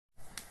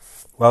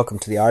Welcome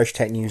to the Irish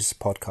Tech News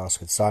podcast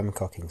with Simon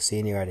Cocking,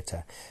 Senior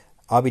Editor.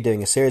 I'll be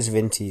doing a series of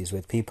interviews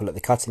with people at the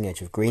cutting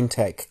edge of green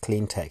tech,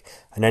 clean tech,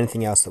 and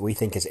anything else that we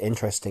think is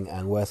interesting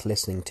and worth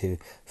listening to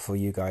for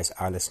you guys,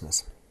 our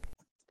listeners.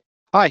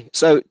 Hi,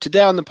 so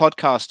today on the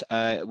podcast,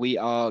 we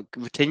are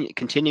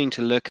continuing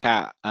to look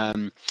at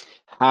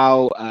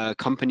how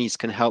companies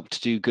can help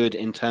to do good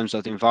in terms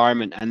of the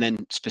environment. And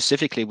then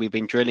specifically, we've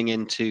been drilling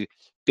into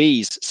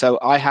bees. So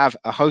I have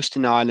a host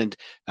in Ireland,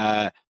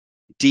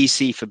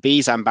 DC for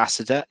Bees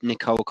Ambassador,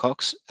 Nicole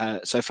Cox.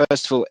 So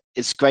first of all,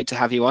 it's great to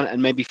have you on.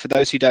 And maybe for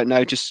those who don't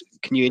know, just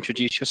can you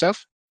introduce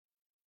yourself?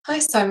 Hi,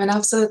 Simon.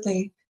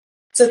 Absolutely.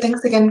 So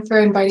thanks again for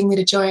inviting me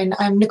to join.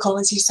 I'm Nicole,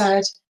 as you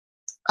said.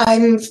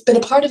 I've been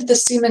a part of the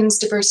Siemens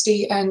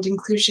Diversity and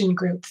Inclusion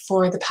Group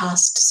for the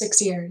past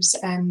 6 years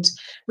and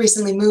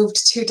recently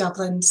moved to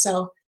Dublin.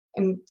 So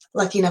I'm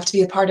lucky enough to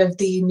be a part of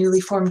the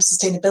newly formed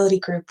sustainability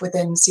group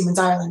within Siemens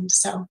Ireland.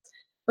 So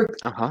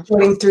we're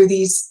going through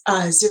these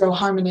Zero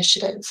Harm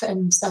initiative,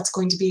 and that's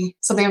going to be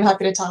something I'm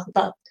happy to talk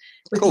about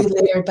with you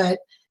later, but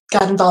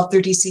got involved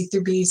through DC,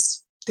 through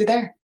Bees, through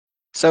there.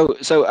 So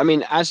I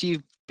mean, as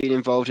you've been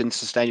involved in the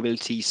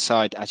sustainability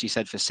side, as you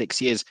said, for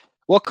 6 years,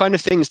 what kind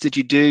of things did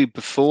you do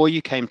before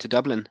you came to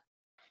Dublin?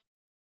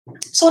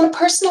 So on a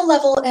personal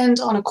level and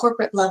on a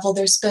corporate level,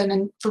 there's been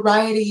a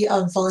variety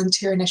of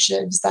volunteer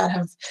initiatives that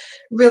have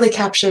really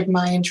captured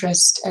my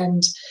interest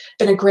and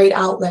been a great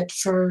outlet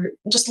for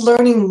just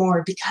learning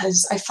more,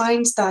 because I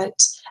find that,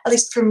 at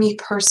least for me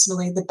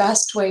personally, the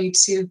best way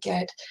to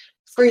get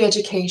free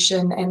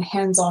education and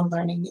hands-on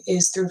learning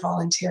is through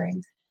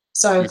volunteering.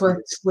 So I've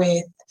worked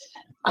with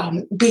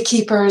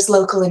beekeepers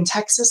local in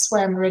Texas,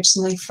 where I'm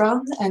originally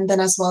from, and then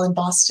as well in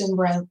Boston,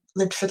 where I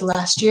lived for the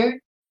last year.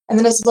 And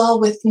then as well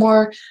with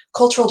more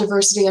cultural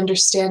diversity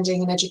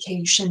understanding and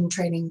education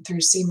training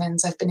through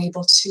Siemens, I've been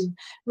able to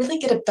really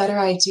get a better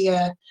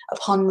idea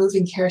upon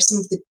moving here, some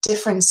of the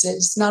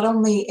differences, not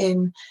only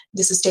in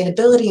the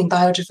sustainability and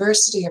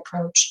biodiversity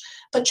approach,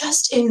 but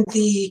just in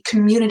the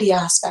community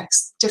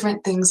aspects,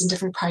 different things and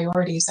different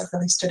priorities that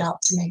really stood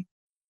out to me.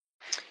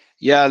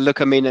 Yeah,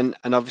 look, I mean, and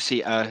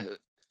obviously,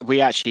 we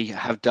actually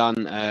have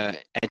done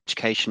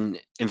education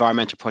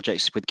environmental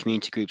projects with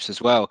community groups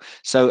as well.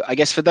 So I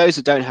guess for those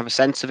that don't have a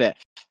sense of it,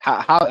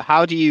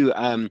 how do you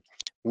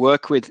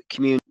work with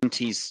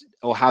communities,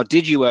 or how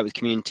did you work with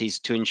communities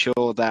to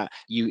ensure that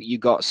you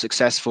got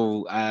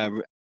successful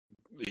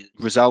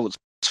results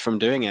from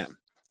doing it?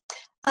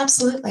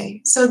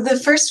 Absolutely. So the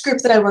first group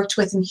that I worked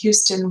with in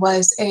Houston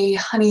was a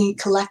honey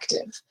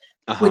collective,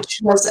 which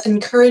was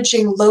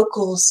encouraging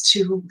locals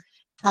to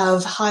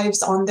have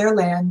hives on their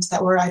land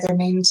that were either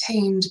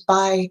maintained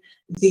by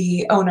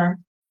the owner.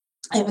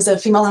 It was a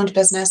female-owned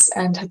business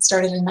and had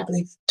started in, I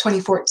believe,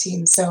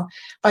 2014. So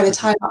by the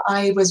time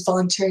I was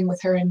volunteering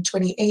with her in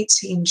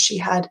 2018, she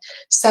had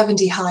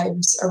 70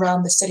 hives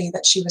around the city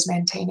that she was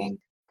maintaining.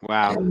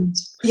 Wow. And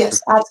yes,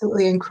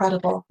 absolutely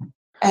incredible.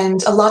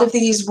 And a lot of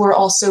these were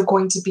also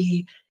going to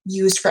be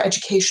used for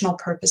educational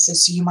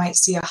purposes. So you might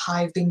see a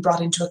hive being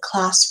brought into a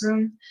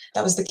classroom.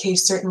 That was the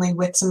case certainly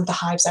with some of the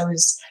hives I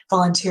was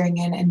volunteering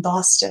in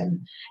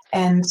Boston.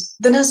 And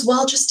then as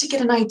well, just to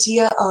get an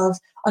idea of,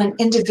 on an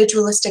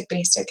individualistic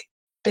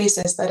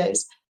basis, that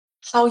is,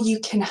 how you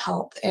can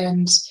help.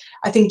 And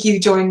I think you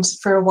joined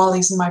for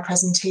Wally's in my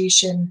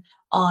presentation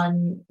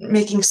on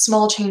making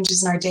small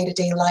changes in our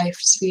day-to-day life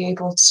to be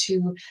able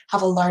to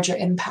have a larger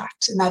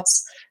impact. And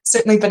that's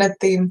certainly been a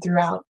theme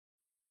throughout.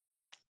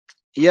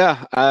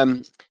 Yeah,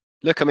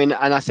 look, I mean,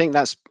 and I think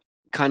that's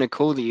kind of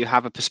cool that you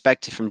have a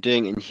perspective from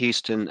doing it in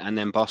Houston and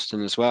then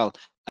Boston as well.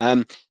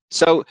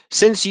 So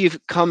since you've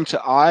come to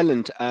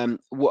Ireland,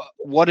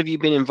 what have you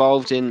been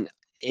involved in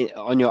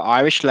on your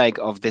Irish leg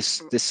of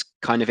this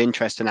kind of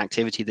interest and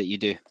activity that you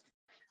do?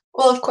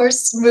 Well, of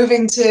course,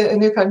 moving to a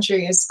new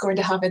country is going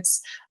to have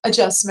its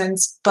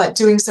adjustments, but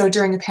doing so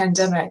during a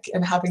pandemic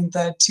and having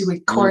the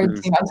 2-week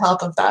quarantine on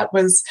top of that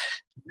was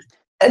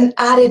an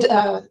added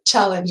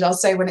challenge, I'll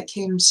say, when it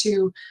came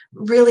to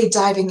really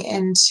diving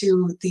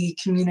into the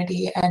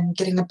community and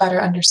getting a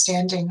better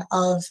understanding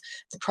of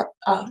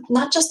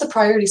not just the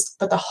priorities,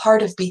 but the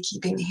heart of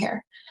beekeeping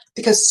here.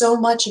 Because so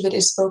much of it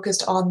is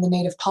focused on the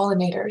native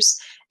pollinators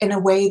in a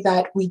way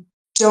that we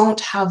don't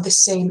have the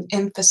same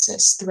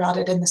emphasis throughout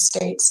it in the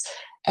States.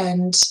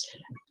 And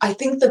I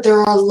think that there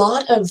are a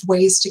lot of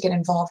ways to get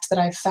involved that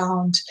I've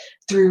found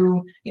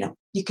through,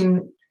 you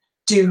can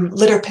do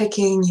litter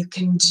picking, you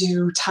can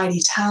do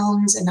tidy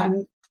towns, and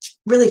I'm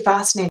really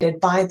fascinated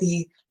by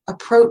the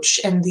approach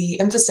and the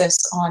emphasis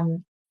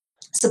on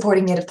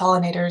supporting native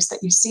pollinators that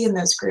you see in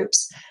those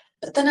groups.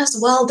 But then as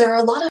well, there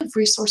are a lot of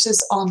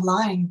resources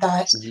online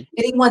that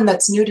anyone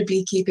that's new to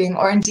beekeeping,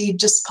 or indeed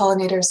just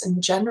pollinators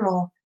in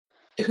general,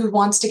 who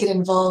wants to get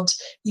involved,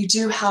 you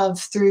do have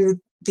through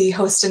the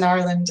host in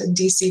Ireland and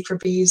DC for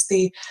Bees,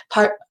 the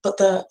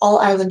All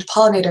Ireland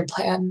Pollinator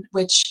Plan,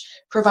 which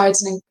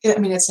provides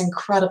it's an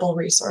incredible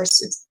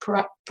resource. It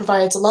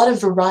provides a lot of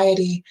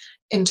variety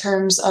in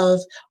terms of,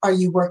 are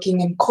you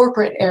working in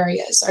corporate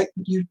areas? Are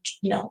you,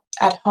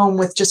 at home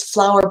with just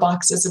flower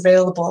boxes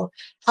available?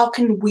 How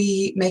can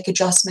we make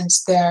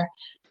adjustments there?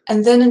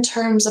 And then in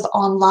terms of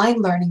online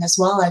learning as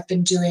well, I've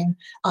been doing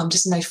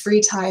just in my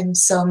free time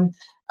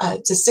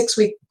it's a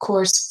 6-week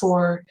course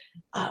for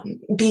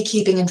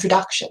beekeeping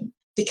introduction,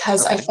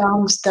 because I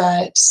found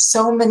that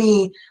so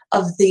many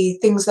of the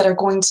things that are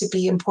going to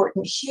be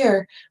important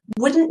here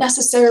wouldn't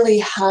necessarily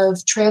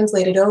have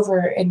translated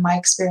over in my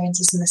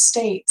experiences in the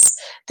States.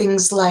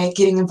 Things like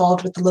getting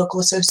involved with the local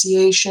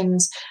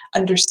associations,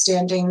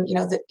 understanding,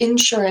 the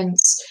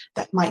insurance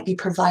that might be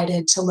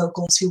provided to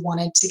locals who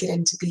wanted to get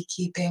into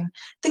beekeeping.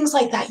 Things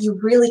like that you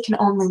really can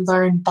only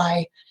learn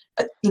by,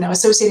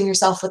 associating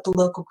yourself with the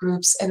local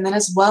groups, and then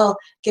as well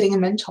getting a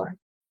mentor.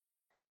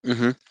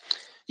 Mm-hmm.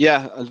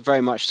 Yeah,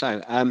 very much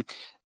so.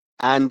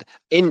 And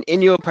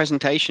in your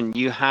presentation,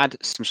 you had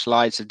some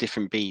slides of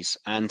different bees,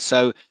 and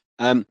so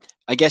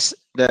I guess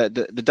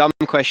the dumb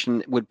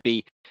question would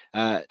be,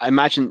 I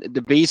imagine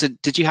the bees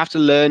did you have to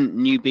learn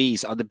new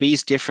bees? Are the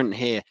bees different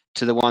here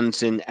to the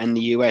ones in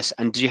the US?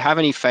 And do you have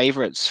any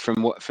favorites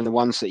from the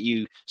ones that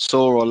you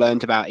saw or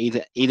learned about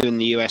either in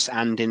the US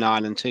and in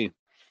Ireland too?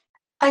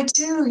 I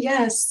do,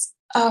 yes.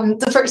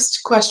 The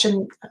first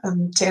question,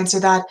 to answer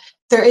that,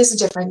 there is a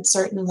difference,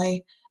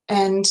 certainly.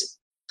 And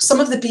some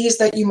of the bees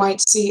that you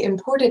might see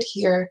imported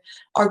here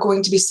are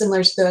going to be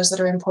similar to those that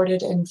are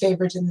imported and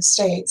favored in the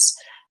States.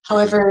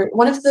 However,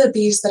 one of the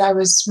bees that I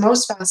was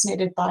most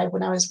fascinated by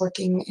when I was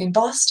working in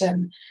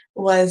Boston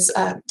was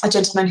a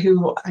gentleman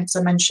who, as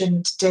I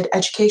mentioned, did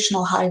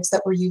educational hives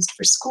that were used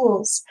for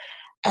schools.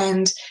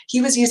 And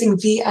he was using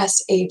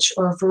VSH,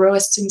 or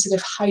Varroa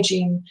Sensitive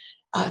Hygiene,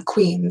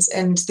 queens.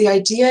 And the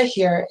idea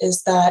here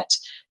is that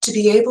to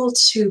be able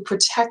to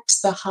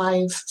protect the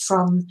hive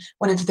from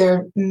one of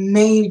their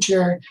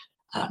major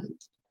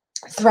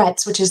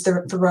threats, which is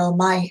the Varroa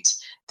mite,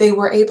 they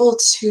were able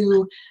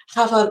to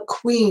have a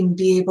queen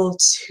be able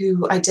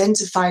to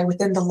identify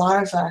within the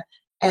larva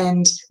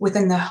and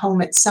within the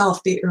home itself,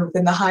 or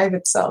within the hive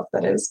itself,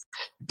 that is,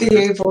 be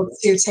able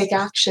to take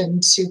action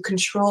to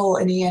control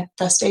any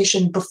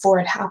infestation before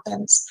it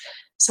happens.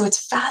 So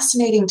it's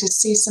fascinating to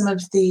see some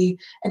of the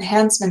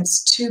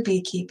enhancements to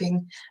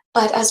beekeeping.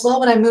 But as well,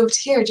 when I moved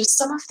here, just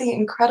some of the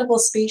incredible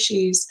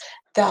species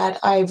that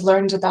I've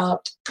learned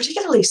about,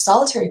 particularly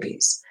solitary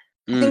bees.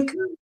 I think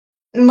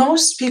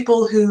most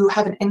people who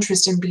have an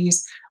interest in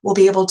bees will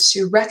be able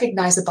to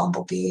recognize a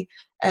bumblebee,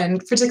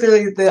 and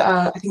particularly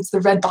I think it's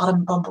the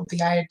red-bottomed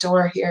bumblebee. I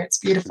adore here. It's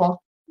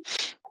beautiful.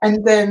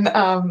 And then,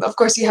 of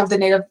course, you have the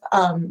native,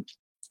 I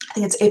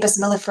think it's Apis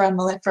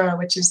mellifera,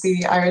 which is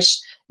the Irish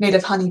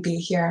native honeybee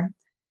here.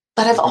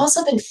 But I've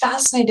also been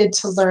fascinated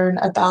to learn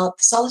about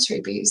the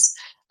solitary bees.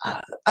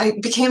 I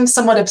became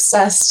somewhat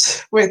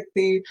obsessed with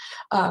the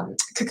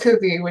cuckoo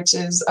bee, which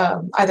is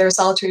either a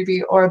solitary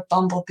bee or a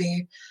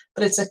bumblebee,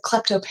 but it's a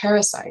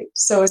kleptoparasite.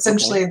 So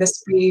essentially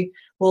this bee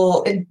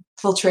will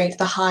infiltrate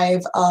the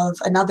hive of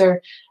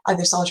another,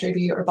 either solitary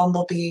bee or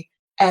bumblebee,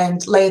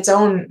 and lay its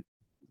own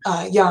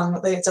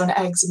lay its own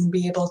eggs, and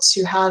be able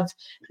to have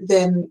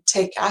them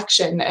take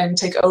action and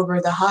take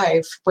over the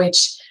hive,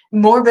 which,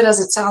 morbid as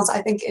it sounds,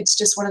 I think it's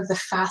just one of the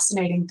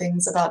fascinating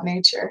things about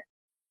nature.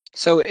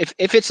 So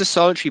if it's a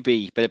solitary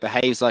bee, but it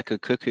behaves like a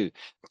cuckoo,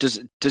 does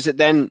it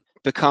then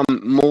become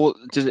more,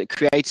 does it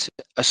create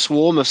a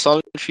swarm of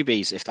solitary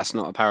bees, if that's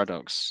not a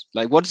paradox?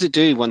 Like, what does it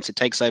do once it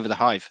takes over the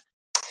hive?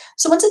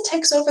 So once it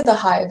takes over the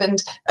hive,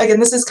 and again,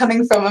 this is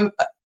coming from an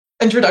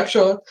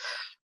introductory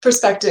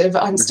perspective,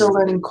 I'm still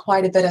learning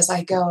quite a bit as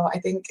I go. I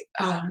think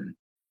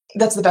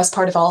that's the best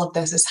part of all of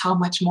this, is how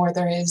much more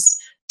there is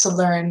to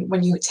learn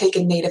when you take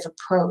a native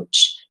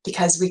approach,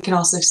 because we can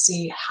also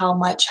see how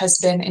much has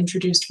been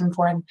introduced from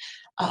foreign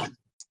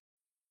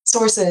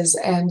sources,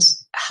 and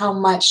how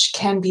much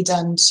can be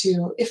done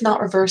to, if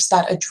not reverse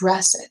that,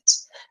 address it.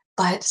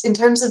 But in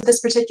terms of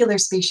this particular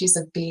species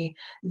of bee,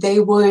 they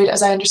would,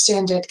 as I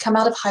understand it, come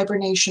out of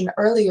hibernation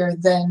earlier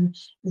than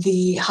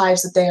the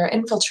hives that they are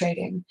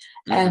infiltrating.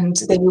 And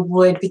they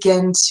would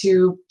begin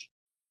to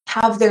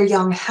have their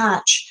young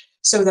hatch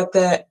so that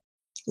the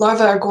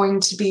larvae are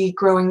going to be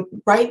growing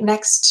right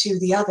next to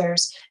the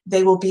others.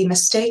 They will be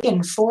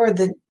mistaken for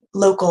the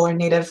local or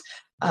native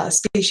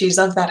species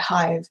of that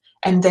hive,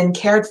 and then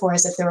cared for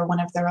as if they were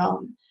one of their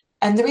own.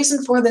 And the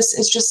reason for this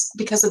is just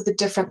because of the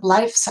different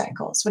life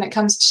cycles. When it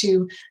comes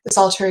to the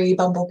solitary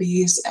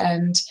bumblebees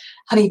and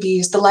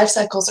honeybees, the life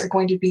cycles are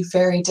going to be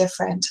very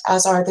different,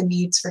 as are the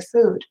needs for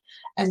food.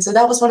 And so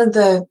that was one of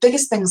the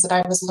biggest things that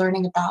I was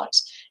learning about,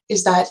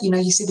 is that,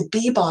 you see the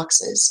bee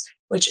boxes,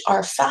 which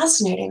are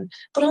fascinating,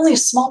 but only a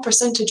small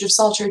percentage of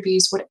solitary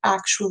bees would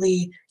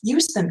actually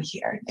use them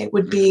here. It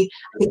would be,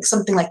 I think,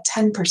 something like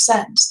 10%.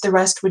 The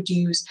rest would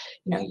use,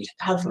 you'd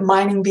have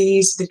mining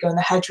bees that go in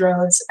the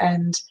hedgerows.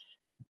 And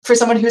for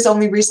someone who's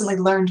only recently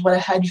learned what a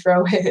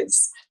hedgerow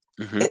is,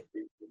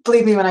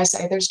 believe me when I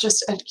say there's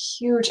just a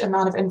huge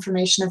amount of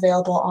information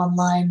available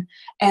online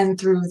and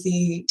through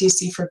the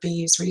DC for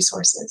Bees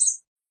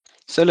resources.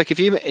 So look, if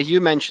you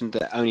mentioned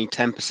that only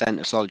 10%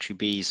 of solitary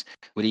bees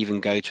would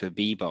even go to a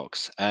bee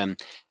box,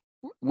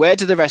 where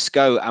do the rest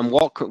go, and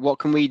what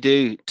can we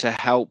do to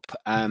help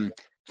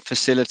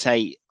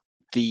facilitate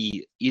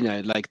the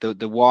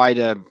the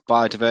wider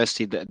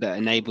biodiversity that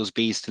enables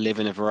bees to live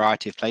in a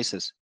variety of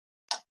places?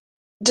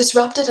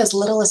 Disrupt it as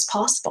little as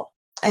possible.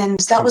 And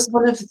that was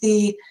one of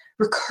the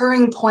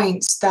recurring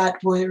points that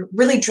were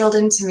really drilled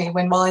into me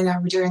when Molly and I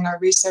were doing our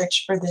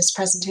research for this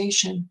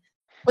presentation,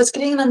 was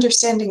getting an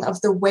understanding of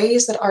the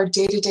ways that our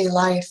day-to-day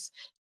life,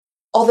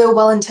 although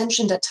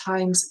well-intentioned at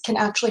times, can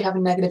actually have a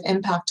negative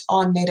impact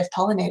on native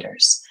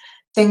pollinators.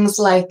 Things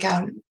like,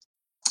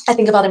 I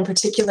think about in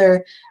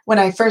particular, when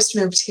I first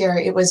moved here,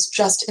 it was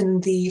just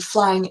in the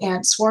flying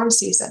ant swarm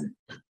season.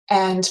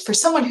 And for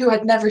someone who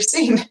had never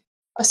seen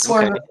a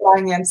swarm of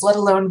flying ants, let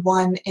alone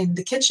one in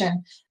the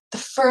kitchen, the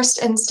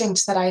first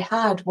instinct that I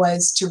had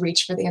was to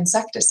reach for the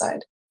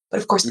insecticide.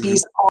 But of course,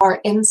 bees are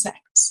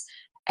insects.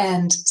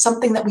 And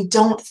something that we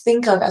don't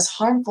think of as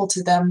harmful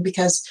to them,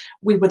 because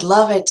we would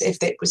love it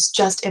if it was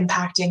just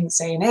impacting,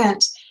 say, an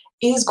ant,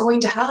 is going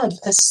to have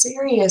a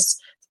serious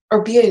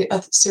or be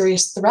a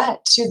serious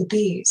threat to the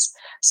bees.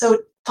 So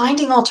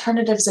finding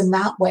alternatives in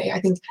that way,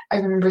 I think I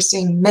remember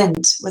seeing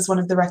mint was one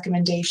of the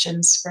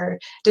recommendations for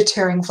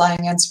deterring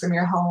flying ants from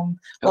your home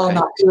while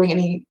not doing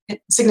any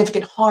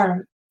significant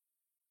harm.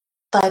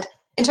 But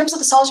in terms of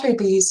the solitary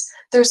bees,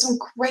 there's some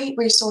great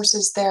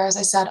resources there, as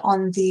I said,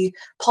 on the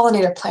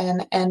pollinator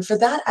plan. And for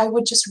that, I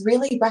would just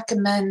really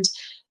recommend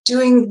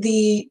doing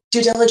the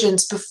due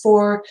diligence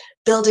before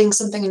building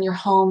something in your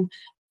home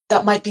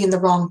that might be in the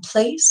wrong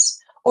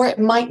place, or it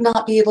might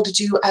not be able to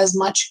do as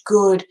much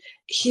good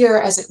here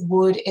as it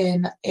would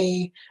in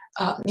a,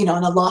 an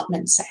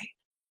allotment, say.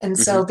 And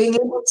so being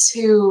able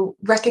to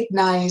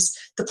recognize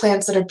the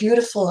plants that are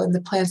beautiful and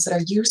the plants that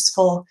are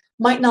useful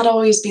might not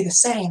always be the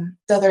same,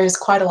 though there is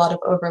quite a lot of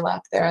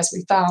overlap there, as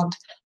we found.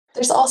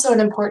 There's also an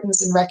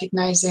importance in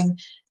recognizing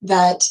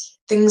that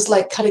things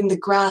like cutting the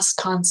grass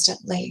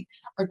constantly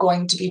are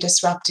going to be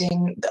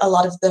disrupting a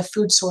lot of the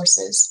food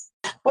sources.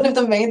 One of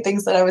the main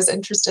things that I was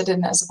interested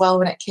in as well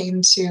when it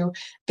came to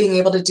being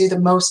able to do the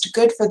most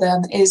good for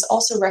them is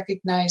also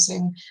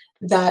recognizing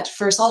that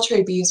for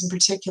solitary bees in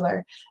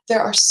particular, there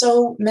are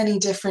so many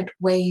different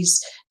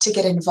ways to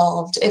get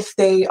involved. If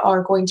they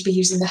are going to be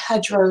using the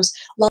hedgerows,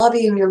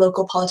 lobbying your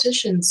local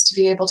politicians to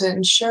be able to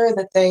ensure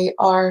that they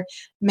are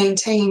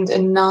maintained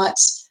and not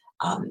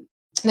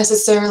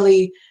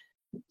necessarily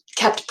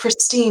kept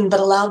pristine,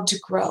 but allowed to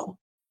grow.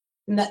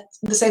 And that,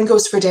 the same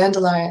goes for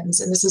dandelions,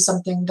 and this is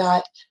something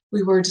that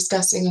we were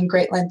discussing in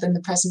great length in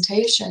the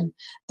presentation.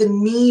 The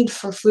need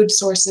for food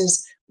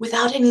sources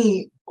without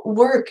any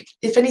work.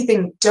 If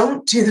anything,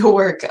 don't do the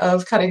work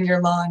of cutting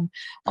your lawn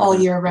all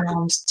year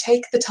round.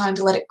 Take the time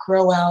to let it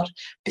grow out,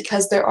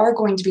 because there are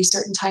going to be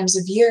certain times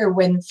of year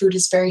when food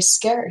is very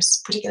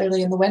scarce,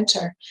 particularly in the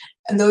winter.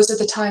 And those are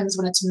the times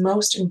when it's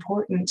most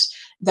important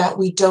that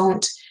we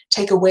don't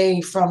take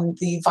away from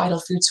the vital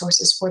food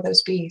sources for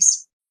those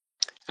bees.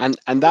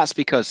 And that's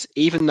because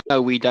even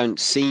though we don't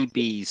see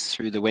bees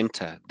through the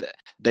winter,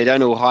 they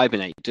don't all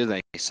hibernate, do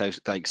they? So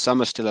like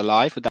some are still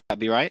alive. Would that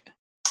be right?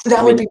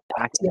 That would be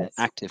correct, yes.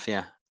 Active,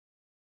 yeah.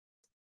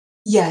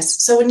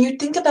 Yes. So when you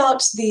think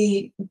about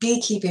the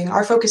beekeeping,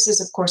 our focus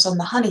is, of course, on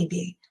the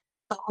honeybee.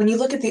 But when you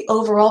look at the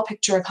overall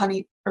picture of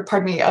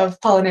of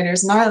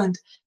pollinators in Ireland,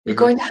 you're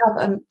going to have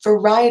a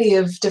variety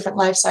of different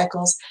life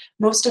cycles.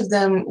 Most of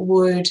them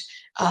would,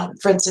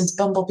 for instance,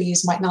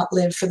 bumblebees might not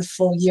live for the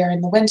full year in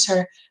the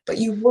winter, but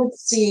you would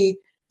see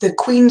the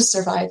queens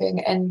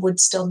surviving and would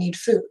still need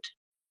food.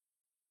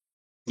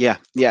 Yeah,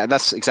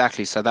 that's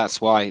exactly. So that's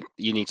why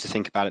you need to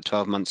think about it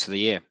 12 months of the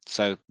year.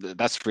 So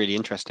that's really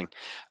interesting.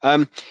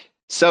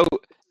 So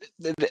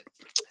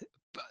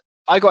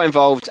I got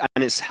involved,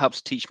 and it's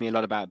helped teach me a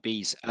lot about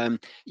bees.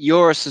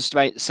 Your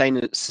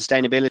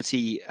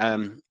sustainability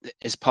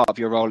is part of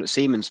your role at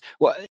Siemens.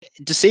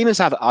 Does Siemens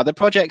have other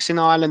projects in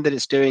Ireland that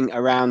it's doing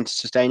around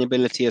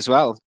sustainability as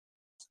well?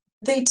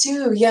 They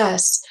do,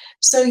 yes.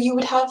 So you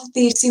would have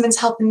the Siemens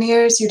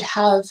Healthineers, you'd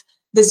have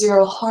the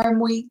Zero Harm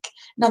Week.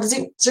 Now,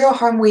 the Zero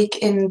Harm Week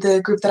in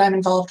the group that I'm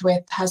involved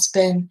with has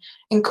been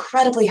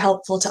incredibly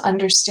helpful to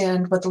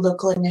understand what the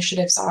local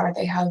initiatives are.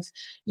 They have,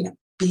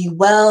 Be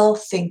Well,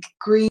 Think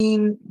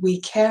Green, We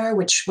Care,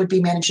 which would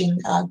be managing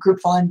group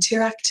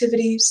volunteer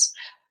activities.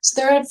 So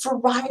there are a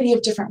variety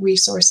of different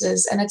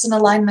resources, and it's in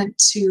alignment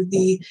to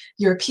the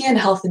European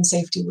Health and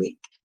Safety Week.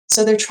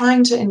 So they're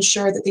trying to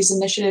ensure that these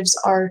initiatives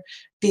are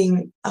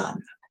being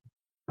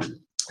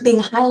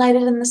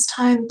highlighted in this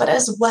time, but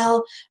as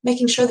well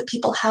making sure that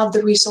people have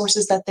the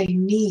resources that they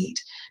need,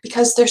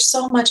 because there's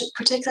so much,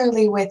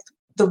 particularly with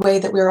the way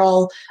that we're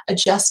all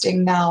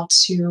adjusting now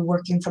to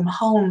working from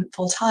home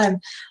full time,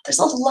 there's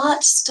a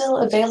lot still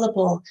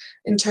available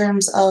in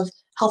terms of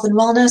health and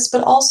wellness,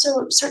 but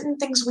also certain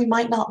things we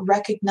might not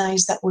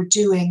recognize that we're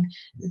doing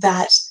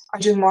that are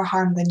doing more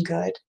harm than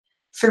good.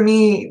 For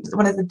me,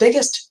 one of the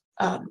biggest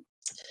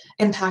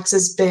impacts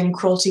has been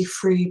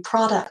cruelty-free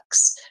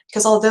products,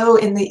 because although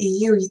in the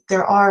EU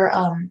there are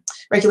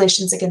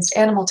regulations against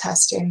animal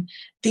testing,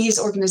 these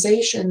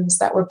organizations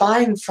that we're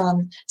buying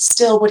from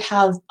still would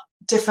have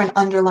different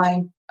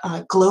underlying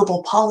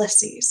global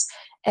policies.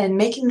 And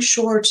making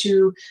sure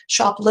to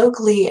shop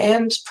locally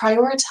and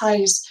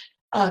prioritize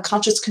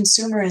conscious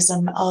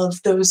consumerism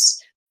of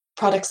those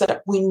products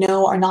that we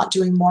know are not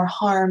doing more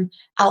harm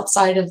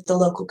outside of the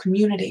local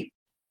community.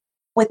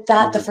 With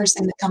that, the first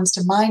thing that comes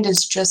to mind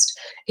is just,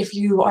 if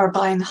you are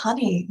buying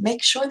honey,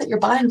 make sure that you're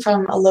buying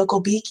from a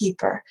local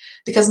beekeeper,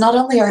 because not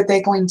only are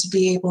they going to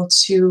be able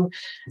to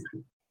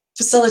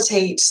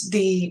facilitate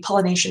the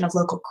pollination of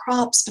local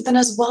crops, but then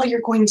as well,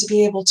 you're going to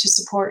be able to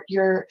support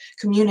your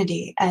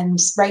community. And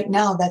right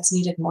now, that's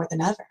needed more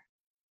than ever.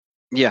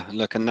 Yeah,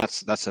 look, and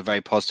that's a very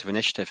positive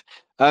initiative.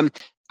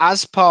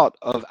 As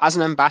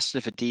an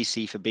ambassador for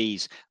DC for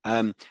Bees,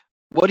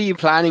 what are you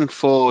planning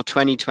for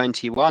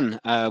 2021?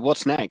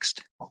 What's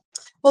next?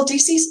 Well,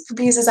 DC for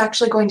Bees is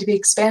actually going to be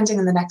expanding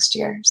in the next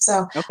year.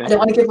 So Okay. I don't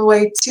want to give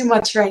away too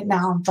much right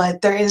now,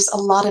 but there is a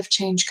lot of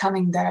change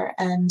coming there.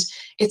 And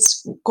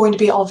it's going to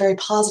be all very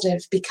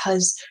positive,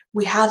 because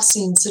we have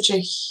seen such a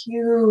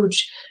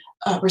huge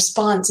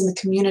response in the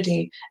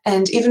community.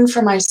 And even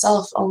for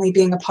myself, only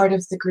being a part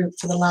of the group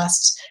for the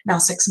last now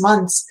 6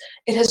 months,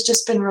 it has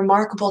just been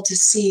remarkable to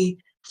see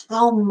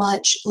how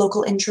much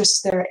local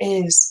interest there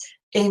is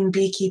in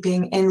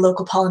beekeeping, in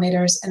local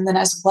pollinators, and then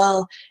as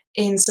well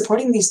in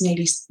supporting these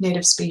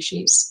native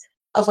species,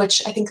 of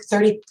which I think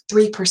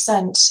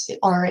 33%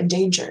 are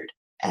endangered.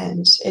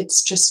 And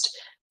it's just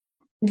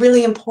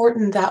really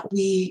important that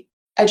we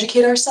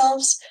educate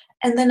ourselves,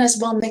 and then as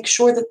well make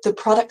sure that the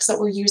products that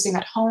we're using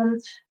at home,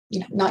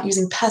 not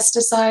using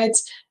pesticides,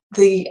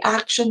 the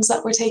actions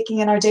that we're taking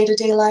in our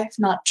day-to-day life,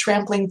 not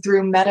trampling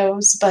through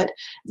meadows, but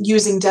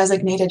using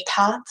designated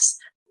paths,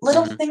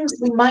 little things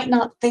we might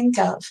not think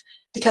of.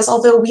 Because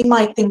although we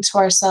might think to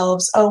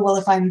ourselves, oh, well,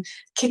 if I'm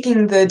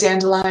kicking the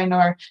dandelion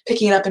or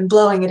picking it up and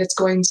blowing it, it's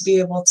going to be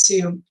able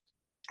to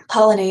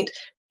pollinate,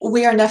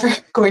 we are never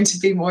going to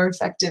be more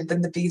effective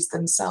than the bees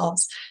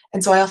themselves.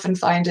 And so I often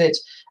find it,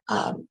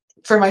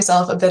 for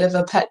myself, a bit of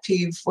a pet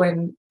peeve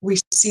when we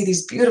see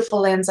these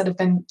beautiful lands that have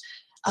been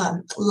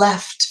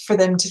left for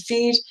them to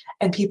feed,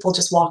 and people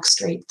just walk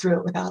straight through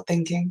it without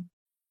thinking.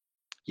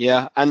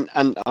 Yeah, and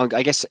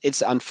I guess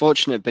it's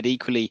unfortunate, but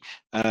equally,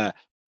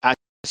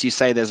 as you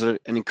say, there's an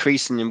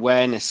increasing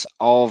awareness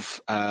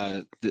of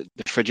the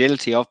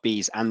fragility of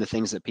bees and the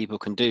things that people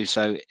can do.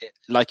 So,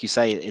 like you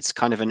say, it's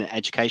kind of an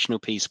educational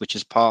piece, which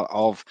is part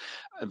of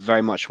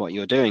very much what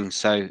you're doing.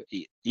 So,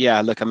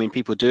 yeah, look, I mean,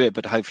 people do it,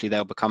 but hopefully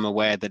they'll become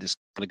aware that it's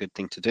not a good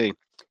thing to do.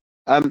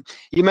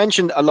 You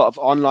mentioned a lot of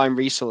online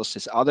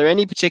resources. Are there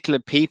any particular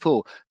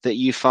people that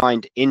you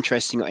find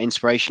interesting or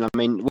inspirational? I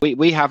mean,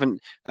 we haven't,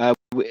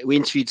 we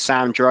interviewed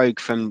Sam Drogue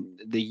from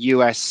the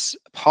US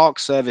Park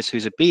Service,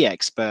 who's a bee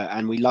expert,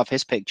 and we love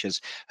his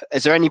pictures.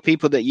 Is there any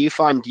people that you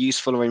find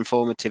useful or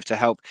informative to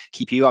help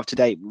keep you up to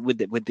date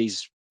with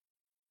these?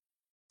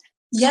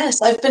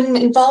 Yes, I've been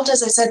involved,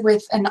 as I said,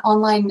 with an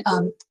online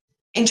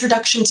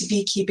introduction to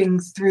beekeeping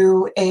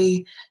through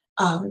a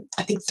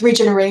I think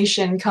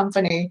 3-generation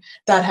company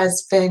that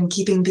has been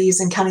keeping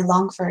bees in County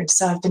Longford.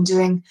 So I've been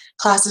doing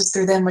classes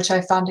through them, which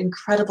I found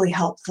incredibly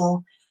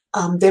helpful.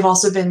 They've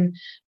also been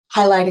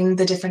highlighting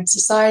the different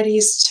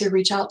societies to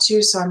reach out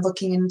to. So I'm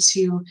looking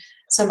into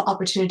some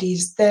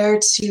opportunities there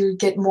to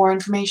get more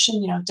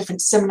information,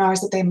 different seminars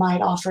that they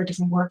might offer,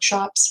 different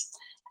workshops.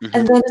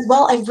 And then as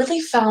well, I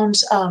really found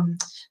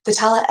the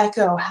Tala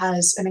Echo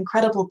has an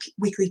incredible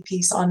weekly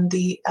piece on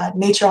the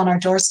nature on our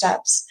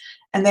doorsteps.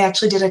 And they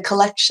actually did a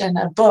collection,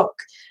 a book.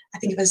 I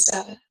think it was,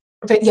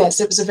 but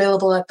yes, it was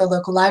available at the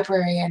local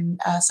library in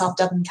South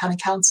Dublin County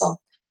Council.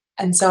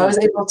 And so I was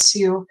able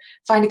to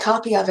find a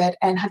copy of it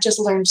and have just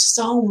learned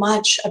so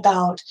much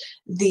about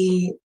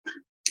the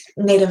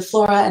native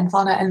flora and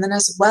fauna, and then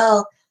as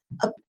well,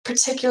 a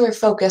particular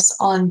focus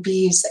on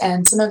bees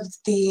and some of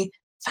the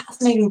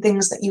fascinating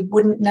things that you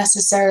wouldn't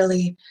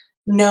necessarily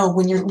know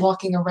when you're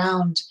walking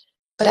around.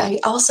 But I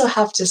also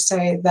have to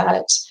say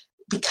that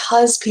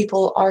because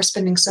people are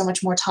spending so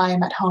much more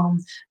time at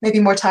home, maybe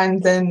more time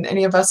than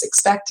any of us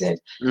expected,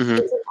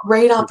 it's a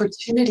great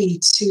opportunity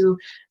to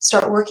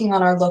start working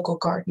on our local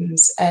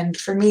gardens. And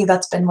for me,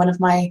 that's been one of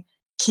my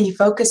key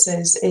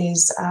focuses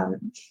is,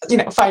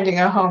 finding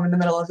a home in the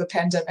middle of a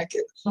pandemic.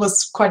 It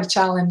was quite a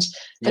challenge.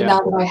 But now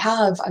that I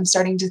have, I'm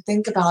starting to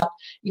think about,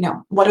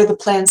 what are the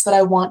plants that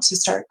I want to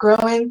start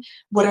growing?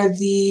 What are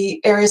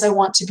the areas I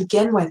want to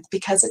begin with?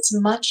 Because it's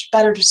much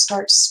better to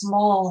start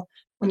small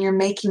when you're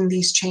making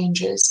these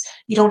changes.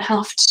 You don't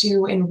have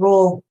to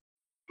enroll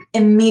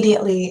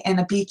immediately in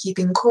a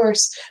beekeeping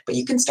course, but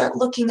you can start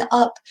looking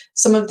up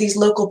some of these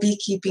local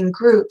beekeeping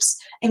groups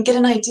and get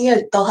an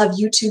idea. They'll have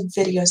YouTube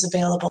videos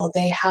available.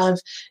 They have,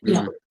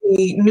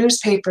 the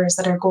newspapers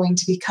that are going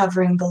to be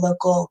covering the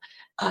local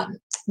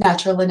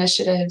natural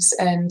initiatives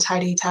and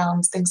tidy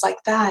towns, things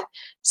like that.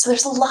 So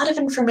there's a lot of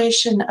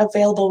information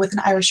available with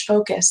an Irish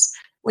focus,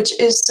 which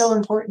is so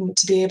important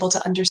to be able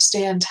to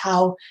understand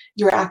how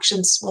your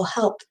actions will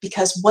help,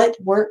 because what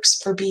works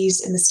for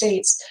bees in the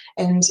States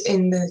and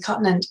in the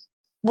continent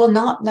will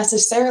not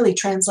necessarily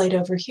translate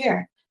over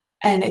here.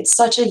 And it's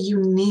such a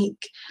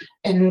unique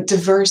and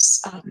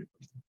diverse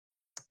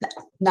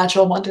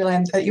natural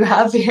wonderland that you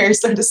have here,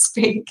 so to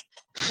speak.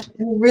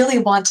 You really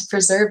want to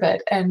preserve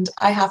it. And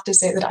I have to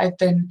say that I've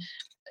been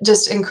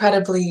just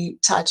incredibly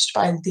touched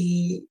by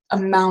the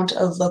amount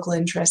of local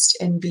interest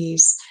in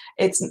bees.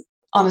 It's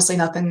honestly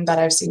nothing that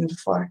I've seen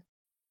before.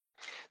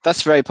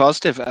 That's very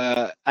positive.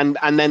 And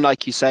then,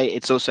 like you say,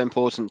 it's also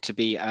important to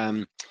be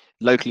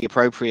locally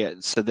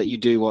appropriate, so that you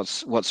do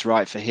what's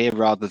right for here,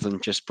 rather than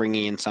just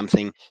bringing in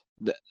something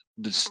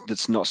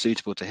that's not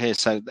suitable to here.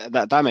 So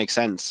that makes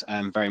sense,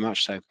 very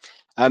much so.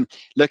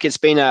 Look, it's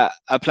been a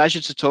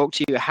pleasure to talk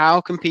to you.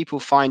 How can people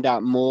find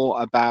out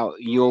more about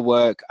your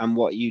work and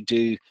what you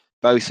do,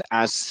 both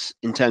as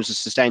in terms of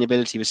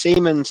sustainability with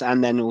Siemens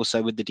and then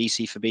also with the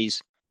DC for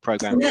Bees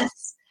program?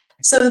 Yes.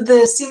 So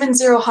the Siemens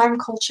Zero Harm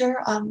culture,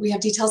 we have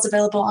details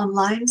available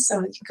online, so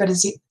you can go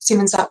to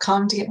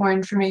siemens.com to get more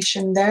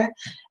information there.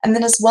 And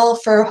then as well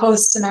for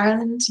hosts in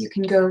Ireland, you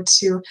can go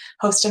to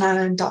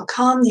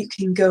hostinireland.com, you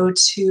can go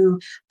to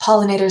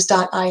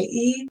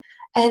pollinators.ie,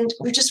 and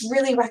we just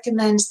really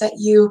recommend that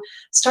you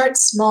start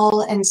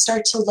small and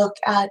start to look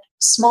at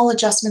small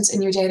adjustments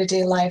in your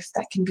day-to-day life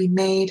that can be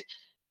made,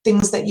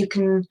 things that you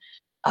can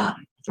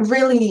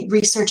really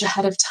research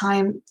ahead of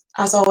time.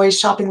 As always,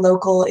 shopping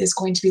local is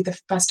going to be the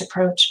best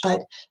approach,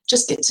 but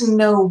just get to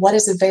know what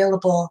is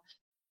available.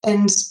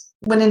 And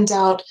when in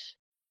doubt,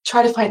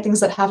 try to find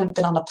things that haven't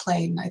been on a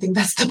plane. I think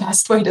that's the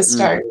best way to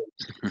start.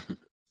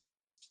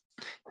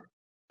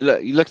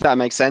 Look, that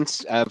makes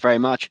sense very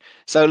much.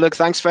 So look,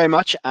 thanks very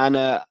much.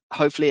 And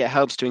hopefully it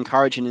helps to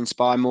encourage and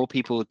inspire more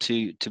people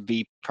to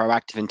be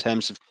proactive in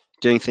terms of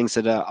doing things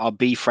that are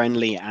bee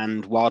friendly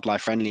and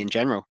wildlife friendly in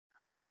general.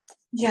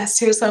 Yes,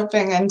 here's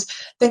hoping. And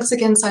thanks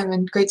again,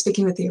 Simon. Great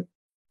speaking with you.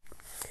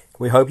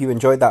 We hope you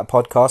enjoyed that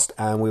podcast,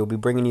 and we will be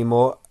bringing you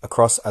more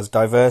across as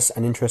diverse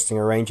and interesting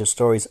a range of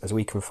stories as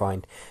we can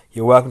find.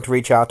 You're welcome to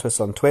reach out to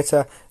us on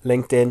Twitter,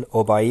 LinkedIn,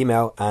 or by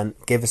email, and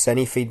give us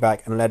any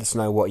feedback and let us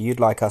know what you'd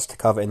like us to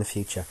cover in the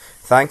future.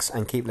 Thanks,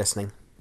 and keep listening.